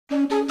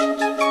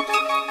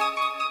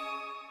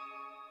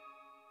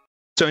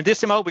So in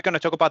this demo, we're going to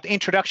talk about the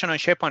introduction on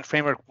SharePoint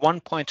Framework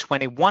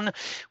 1.21,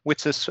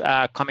 which is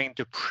coming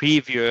to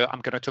preview.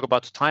 I'm going to talk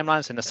about the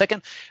timelines in a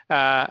second.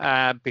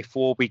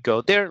 Before we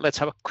go there, let's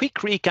have a quick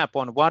recap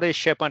on what is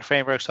SharePoint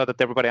Framework so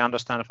that everybody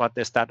understands what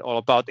is that all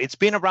about. It's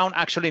been around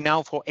actually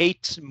now for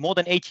more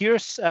than 8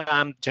 years.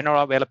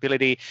 General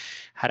availability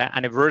had an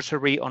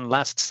anniversary on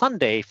last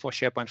Sunday for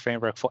SharePoint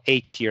Framework for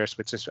 8 years,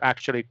 which is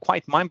actually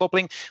quite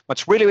mind-boggling.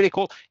 What's really, really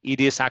cool,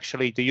 it is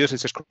actually the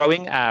usage is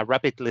growing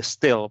rapidly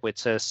still,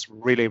 which is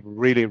really,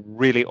 really,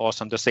 really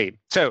awesome to see.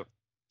 So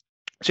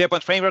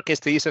SharePoint Framework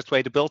is the easiest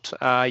way to build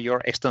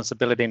your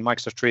extensibility in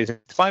Microsoft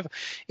 365,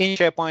 in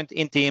SharePoint,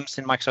 in Teams,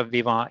 in Microsoft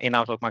Viva, in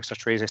Outlook,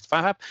 Microsoft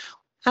 365 app,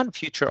 and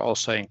future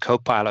also in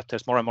Copilot.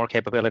 There's more and more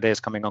capabilities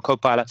coming on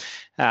Copilot,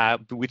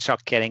 which are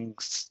getting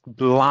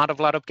a lot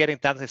of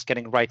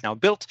getting right now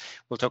built.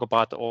 We'll talk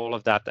about all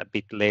of that a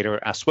bit later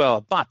as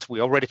well. But we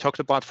already talked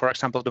about, for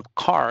example, the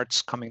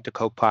cards coming to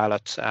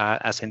Copilot,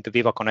 as in the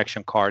Viva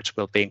Connection cards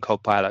will be in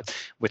Copilot,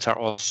 which are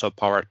also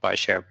powered by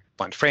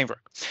SharePoint Framework.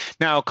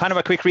 Now, kind of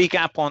a quick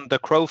recap on the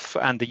growth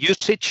and the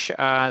usage.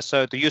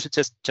 So the usage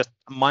is just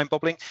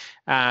mind-boggling.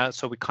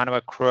 So we kind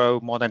of grow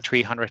more than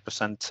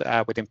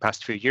 300% within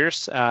past few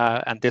years.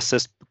 And this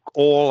is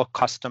all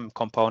custom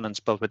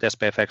components built with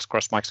SPFx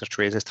across Microsoft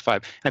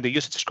 365. And the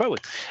usage is growing,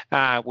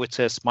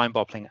 which is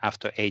mind-boggling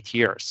after 8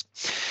 years.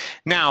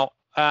 Now,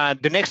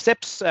 the next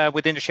steps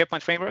within the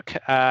SharePoint Framework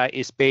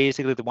is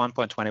basically the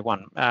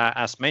 1.21.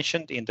 As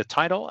mentioned in the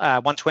title,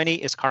 120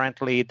 is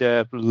currently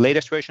the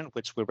latest version,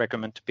 which we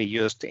recommend to be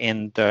used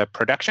in the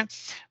production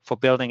for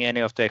building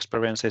any of the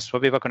experiences for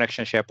Viva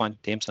Connection, SharePoint,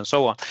 Teams, and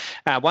so on.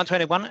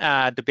 121,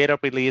 the beta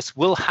release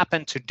will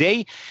happen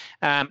today.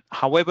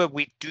 However,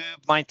 we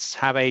might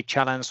have a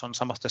challenge on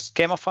some of the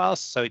schema files,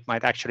 so it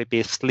might actually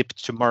be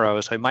slipped tomorrow.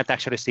 So you might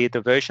actually see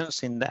the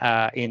versions in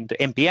the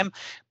NPM,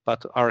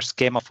 but our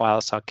schema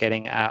files are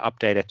getting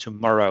updated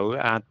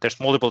tomorrow. There's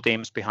multiple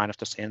teams behind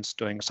the scenes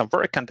doing some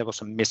work, and there was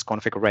some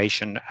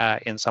misconfiguration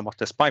in some of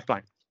this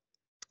pipeline.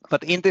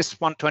 But in this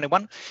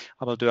 121,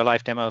 I will do a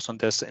live demos on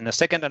this in a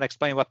second and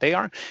explain what they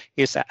are,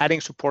 is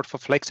adding support for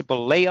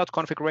flexible layout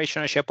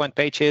configuration on SharePoint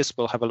pages.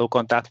 We'll have a look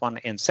on that one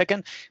in a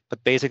second.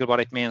 But basically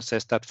what it means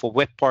is that for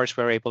web parts,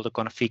 we're able to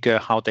configure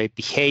how they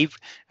behave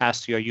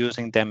as you're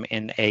using them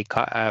in a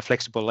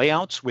flexible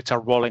layouts, which are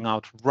rolling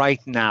out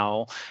right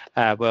now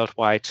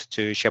worldwide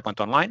to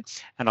SharePoint Online.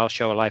 And I'll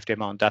show a live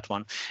demo on that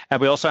one.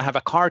 We also have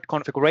a card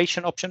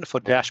configuration option for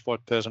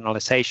dashboard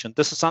personalization.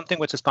 This is something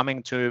which is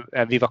coming to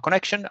Viva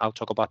Connection. I'll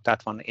talk about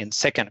that one in a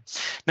second.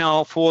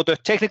 Now, for the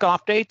technical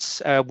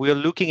updates, we're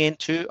looking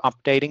into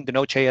updating the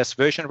Node.js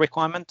version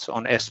requirement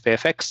on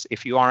SPFx.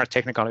 If you are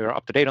technical, you're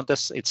up to date on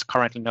this. It's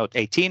currently Node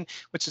 18,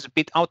 which is a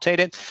bit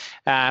outdated,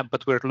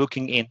 but we're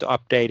looking into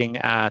updating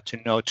to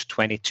Node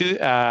 22,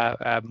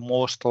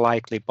 most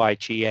likely by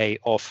GA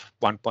of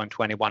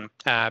 1.21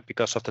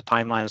 because of the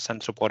timelines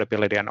and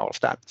supportability and all of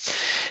that.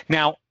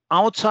 Now,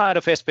 outside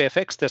of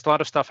SPFx, there's a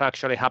lot of stuff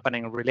actually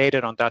happening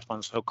related on that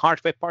one. So card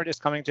web part is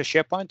coming to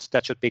SharePoint.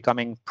 That should be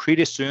coming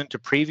pretty soon to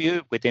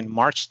preview within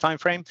March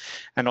timeframe.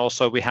 And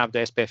also we have the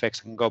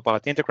SPFx and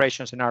Copilot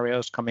integration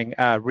scenarios coming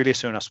really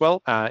soon as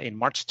well in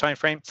March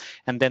timeframe.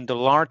 And then the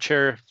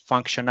larger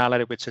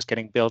functionality which is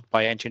getting built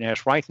by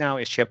engineers right now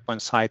is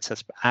SharePoint sites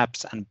as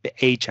apps and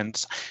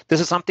agents. This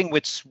is something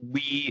which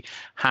we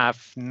have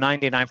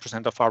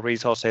 99% of our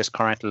resources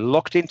currently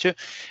locked into,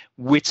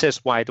 which is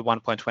why the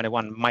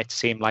 1.21 might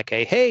seem like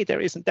hey,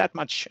 there isn't that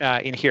much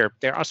in here.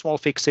 There are small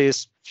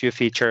fixes, few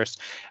features,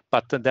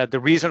 but the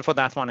reason for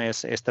that one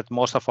is that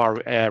most of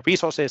our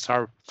resources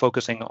are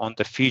focusing on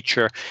the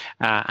future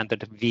and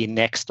the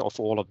next of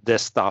all of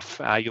this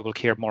stuff. You will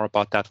hear more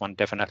about that one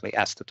definitely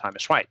as the time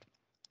is right.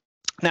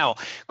 Now,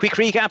 quick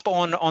recap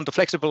on the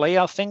flexible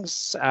layout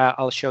things.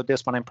 I'll show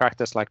this one in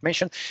practice like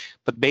mentioned,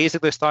 but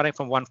basically starting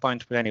from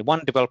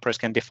 1.21, developers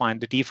can define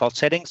the default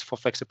settings for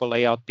flexible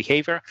layout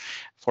behavior.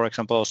 For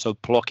example, also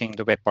blocking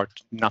the web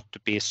part not to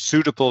be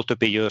suitable to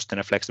be used in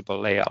a flexible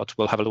layout.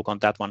 We'll have a look on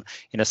that one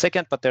in a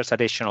second, but there's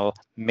additional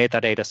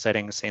metadata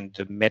settings in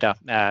the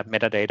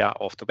metadata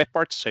of the web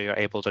parts, so you're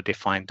able to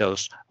define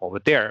those over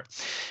there.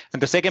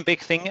 And the second big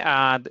thing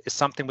is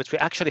something which we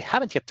actually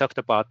haven't yet talked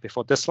about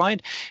before this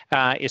slide,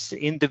 is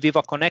in the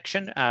Viva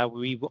Connection,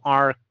 we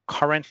are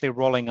currently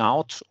rolling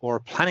out or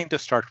planning to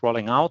start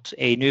rolling out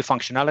a new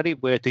functionality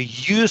where the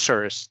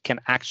users can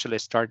actually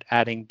start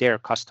adding their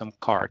custom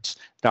cards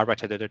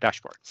directly to the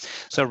dashboard.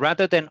 So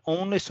rather than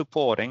only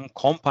supporting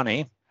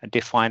company and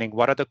defining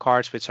what are the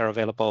cards which are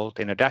available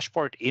in a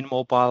dashboard in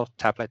mobile,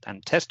 tablet,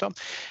 and desktop,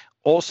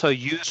 also,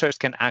 users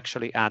can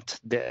actually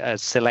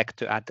select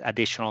to add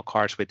additional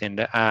cards within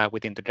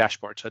the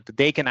dashboard, so that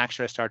they can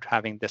actually start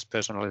having this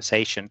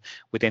personalization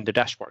within the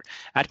dashboard.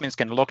 Admins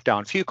can lock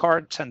down few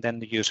cards, and then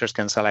the users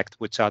can select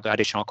which are the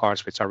additional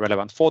cards which are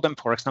relevant for them,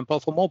 for example,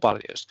 for mobile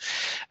use.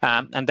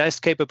 And this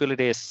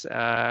capability is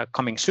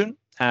coming soon.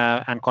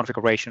 And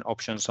configuration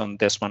options on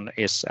this one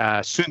is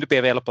soon to be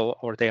available,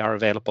 or they are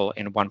available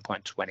in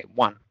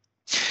 1.21.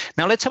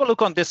 Now let's have a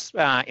look on this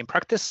in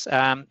practice.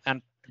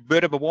 And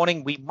word of a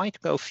warning, we might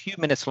go a few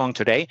minutes long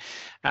today,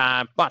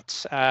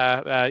 but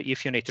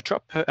if you need to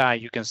drop,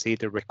 you can see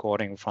the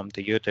recording from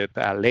the YouTube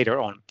later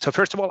on. So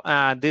first of all,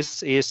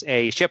 this is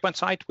a SharePoint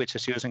site which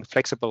is using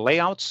flexible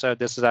layouts. So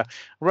this is a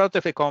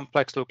relatively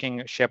complex looking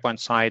SharePoint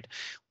site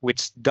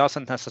which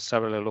doesn't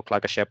necessarily look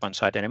like a SharePoint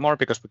site anymore,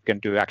 because we can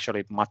do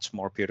actually much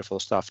more beautiful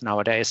stuff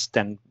nowadays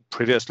than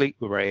previously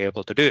we were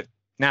able to do.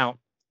 Now,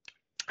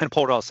 and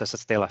portals is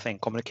still, I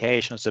think,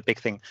 communication is a big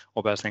thing,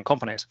 obviously, in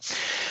companies.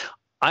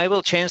 I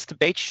will change the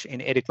page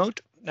in edit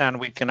mode, and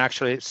we can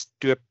actually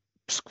do a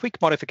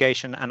quick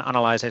modification and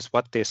analyze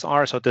what these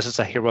are. So this is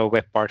a hero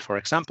web part, for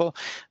example.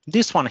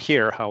 This one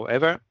here,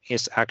 however,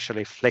 is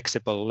actually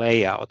flexible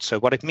layout. So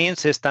what it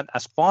means is that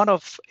as part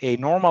of a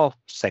normal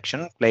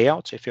section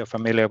layout, if you're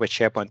familiar with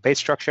SharePoint page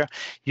structure,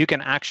 you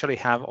can actually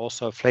have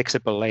also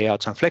flexible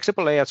layouts. And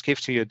flexible layouts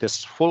gives you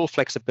this full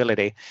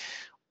flexibility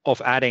of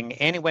adding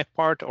any web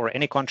part or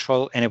any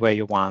control anywhere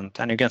you want.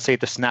 And you can see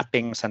the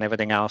snappings and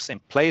everything else in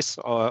place,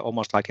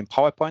 almost like in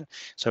PowerPoint.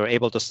 So you're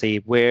able to see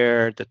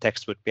where the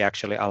text would be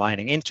actually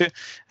aligning into,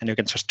 and you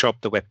can just drop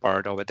the web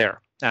part over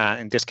there.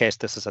 In this case,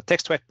 this is a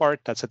text web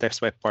part, that's a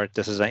text web part,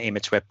 this is an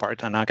image web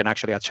part, and I can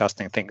actually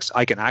adjusting things.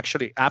 I can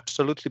actually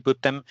absolutely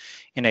put them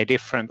in a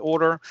different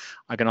order.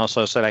 I can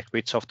also select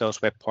which of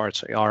those web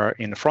parts are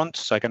in front,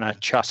 so I can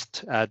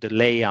adjust the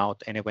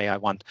layout any way I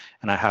want,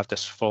 and I have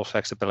this full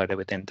flexibility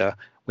within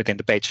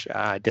the page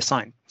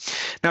design.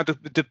 Now,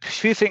 the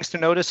few things to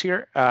notice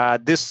here,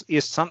 this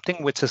is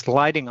something which is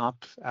lighting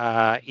up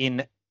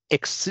in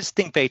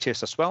existing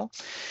pages as well.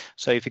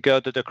 So if you go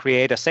to the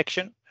create a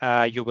section,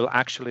 you will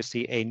actually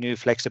see a new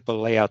flexible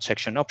layout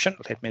section option.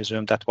 Let me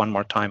zoom that one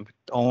more time,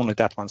 only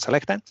that one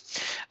selected.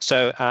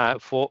 So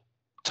for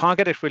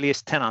targeted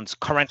release tenants,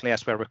 currently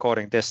as we're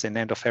recording this in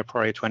the end of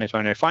February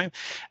 2025,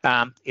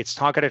 it's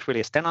targeted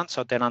release tenants,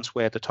 so tenants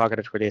where the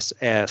targeted release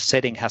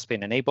setting has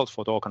been enabled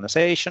for the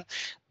organization.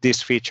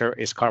 This feature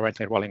is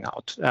currently rolling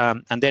out.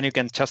 And then you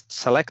can just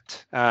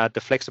select the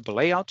flexible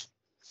layout,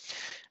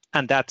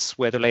 and that's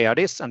where the layout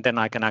is. And then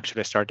I can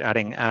actually start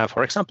adding,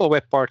 for example,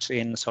 web parts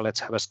in. So let's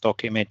have a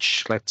stock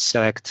image. Let's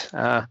select,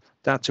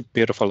 that's a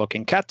beautiful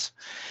looking cat.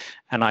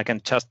 And I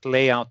can just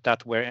lay out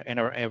that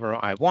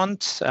wherever I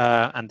want.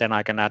 And then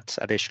I can add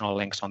additional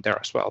links on there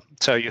as well.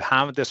 So you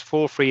have this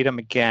full freedom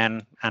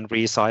again, and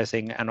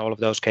resizing and all of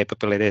those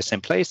capabilities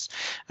in place.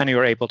 And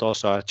you're able to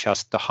also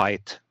adjust the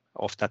height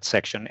of that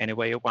section any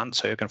way you want.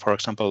 So you can, for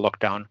example, lock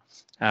down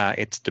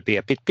it to be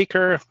a bit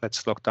bigger.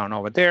 Let's look down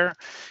over there,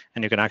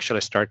 and you can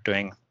actually start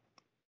doing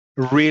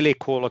really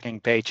cool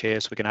looking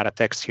pages. We can add a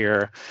text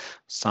here,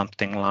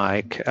 something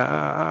like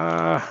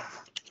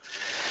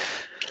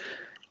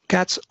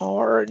cats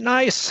are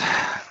nice.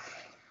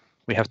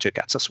 We have 2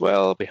 cats as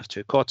well. We have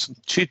 2 cats,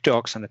 2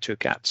 dogs, and 2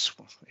 cats.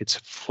 It's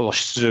full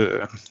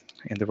zoo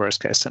in the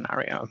worst case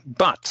scenario,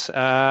 but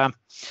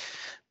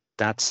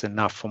that's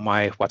enough for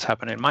what's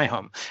happening in my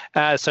home.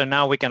 So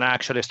now we can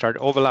actually start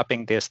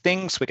overlapping these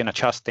things. We can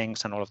adjust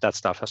things and all of that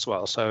stuff as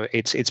well. So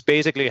it's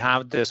basically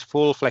have this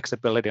full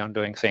flexibility on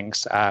doing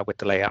things with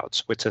the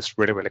layouts, which is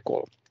really, really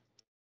cool.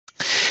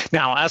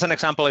 Now, as an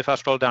example, if I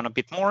scroll down a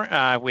bit more,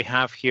 we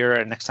have here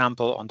an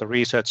example on the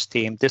research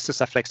team. This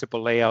is a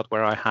flexible layout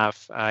where I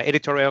have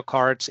editorial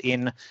cards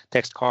in,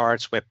 text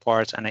cards, web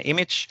parts, and an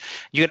image.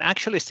 You can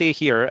actually see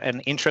here an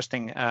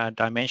interesting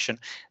dimension.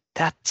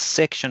 That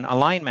section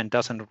alignment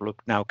doesn't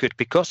look now good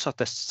because of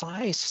the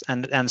size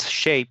and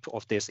shape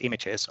of these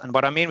images. And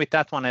what I mean with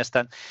that one is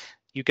that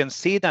you can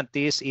see that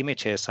these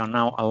images are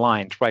now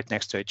aligned right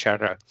next to each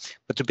other.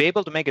 But to be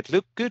able to make it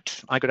look good,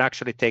 I could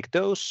actually take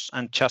those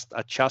and just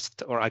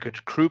adjust, or I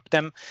could group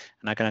them,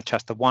 and I can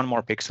adjust the 1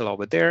 more pixel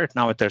over there.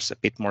 Now there's a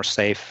bit more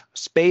safe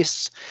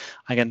space.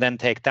 I can then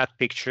take that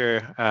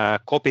picture,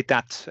 copy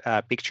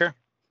that picture.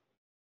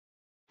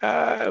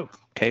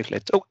 Okay,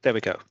 there we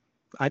go.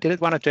 I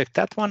didn't want to take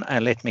that one,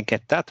 and let me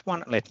get that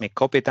one. Let me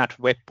copy that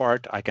web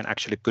part. I can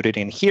actually put it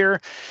in here.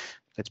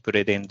 Let's put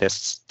it in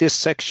this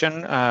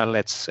section.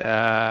 Let's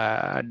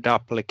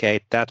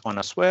duplicate that one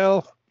as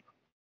well.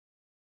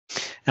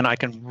 And I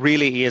can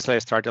really easily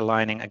start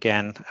aligning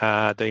again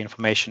the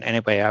information any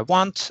way I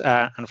want.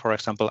 And for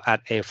example, add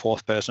a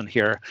 4th person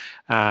here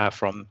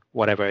from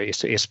whatever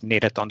is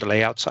needed on the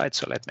layout side.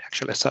 So let me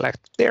actually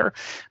select there.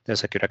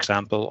 There's a good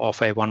example of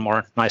one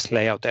more nice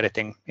layout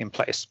editing in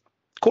place.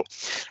 Cool.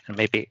 And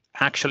maybe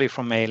actually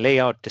from a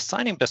layout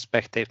designing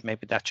perspective,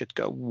 maybe that should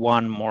go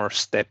 1 more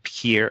step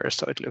here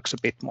so it looks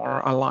a bit more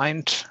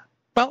aligned.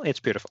 Well, it's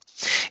beautiful.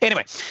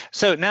 Anyway,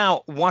 so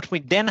now what we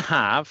then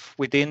have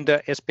within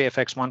the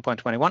SPFx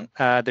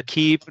 1.21, the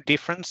key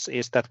difference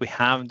is that we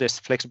have this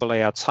flexible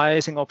layout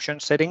sizing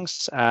option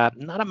settings,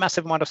 not a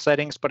massive amount of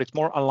settings, but it's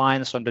more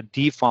aligned on the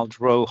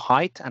default row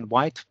height and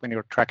width when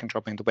you're drag and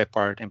dropping the web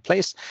part in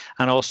place.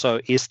 And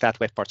also, is that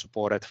web part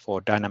supported for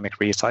dynamic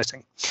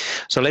resizing?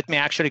 So let me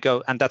actually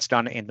go, and that's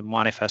done in the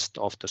manifest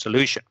of the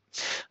solution.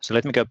 So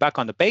let me go back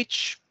on the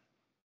page.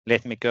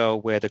 Let me go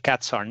where the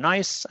cats are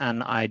nice,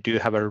 and I do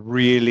have a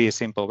really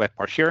simple web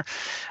part here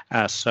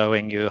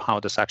showing you how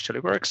this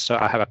actually works. So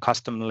I have a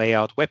custom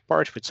layout web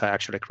part, which I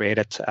actually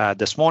created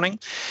this morning,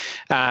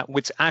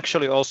 which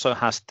actually also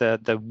has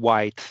the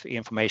white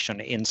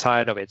information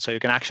inside of it. So you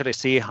can actually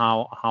see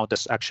how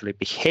this actually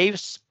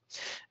behaves.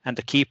 And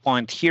the key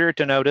point here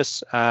to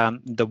notice,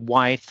 the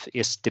white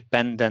is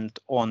dependent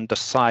on the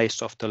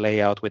size of the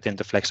layout within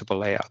the flexible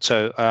layout.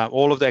 So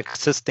all of the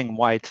existing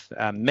white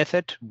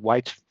method,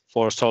 white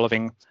for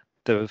solving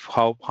the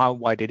how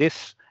wide it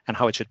is and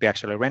how it should be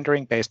actually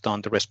rendering based on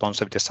the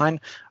responsive design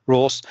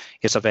rules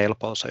is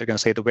available. So you can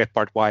see the web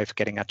part wife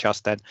getting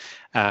adjusted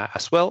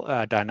as well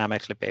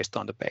dynamically based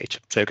on the page.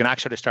 So you can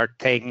actually start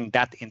taking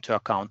that into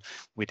account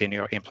within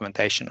your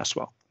implementation as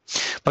well.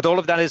 But all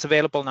of that is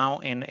available now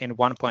in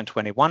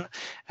 1.21.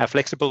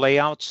 Flexible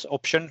layouts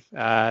option,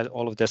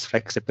 all of this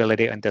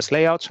flexibility and this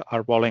layout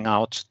are rolling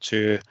out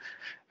to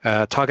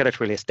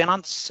targeted release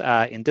tenants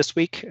in this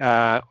week,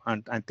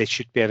 and they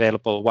should be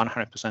available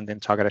 100% in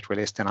targeted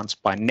release tenants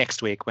by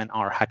next week when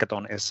our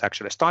hackathon is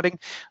actually starting.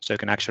 So you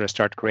can actually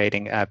start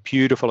creating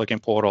beautiful looking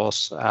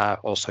portals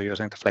also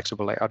using the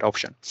flexible layout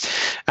option.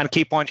 And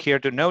key point here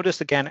to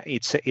notice again,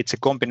 it's a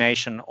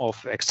combination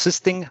of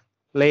existing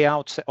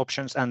layout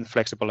options and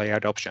flexible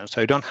layout options.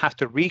 So you don't have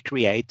to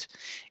recreate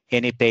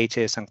any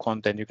pages and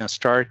content. You can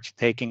start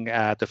taking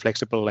the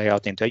flexible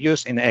layout into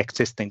use in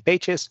existing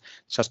pages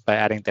just by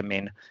adding them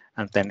in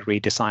and then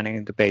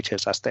redesigning the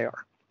pages as they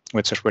are,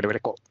 which is really,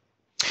 really cool.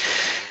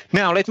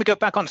 Now, let me go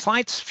back on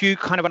slides. Few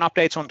kind of an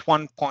updates on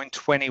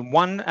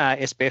 1.21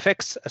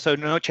 SPFx. So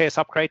Node.js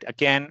upgrade,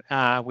 again,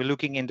 we're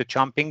looking into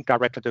jumping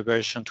directly to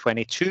version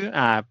 22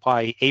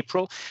 by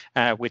April,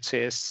 which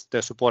is the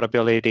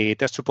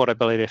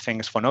supportability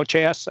things for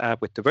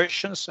Node.js with the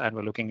versions, and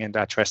we're looking into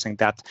addressing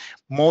that.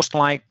 Most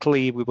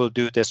likely, we will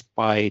do this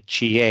by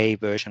GA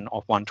version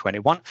of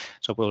 1.21,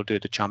 so we'll do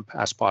the jump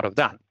as part of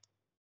that.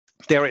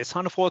 There is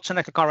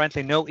unfortunately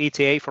currently no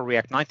ETA for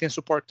React 19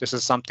 support. This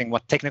is something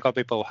what technical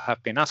people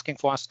have been asking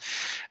for us.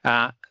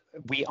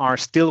 We are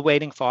still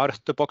waiting for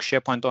out-of-the-box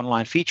SharePoint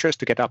Online features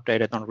to get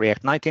updated on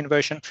React 19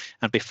 version.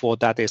 And before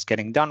that is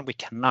getting done, we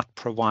cannot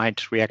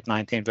provide React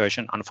 19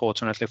 version,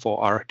 unfortunately,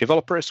 for our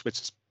developers,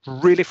 which is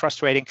really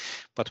frustrating,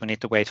 but we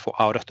need to wait for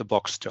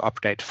out-of-the-box to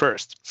update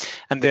first.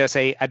 And there's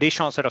an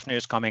additional set of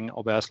news coming,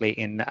 obviously,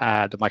 in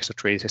the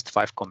Microsoft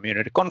 365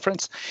 Community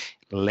Conference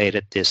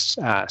later this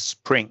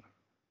spring.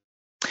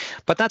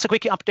 But that's a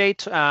quick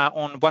update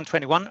on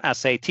 1.21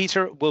 as a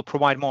teaser. We'll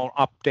provide more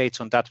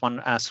updates on that one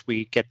as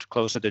we get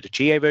closer to the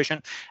GA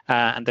version,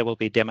 and there will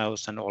be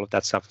demos and all of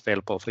that stuff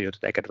available for you to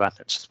take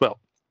advantage as well.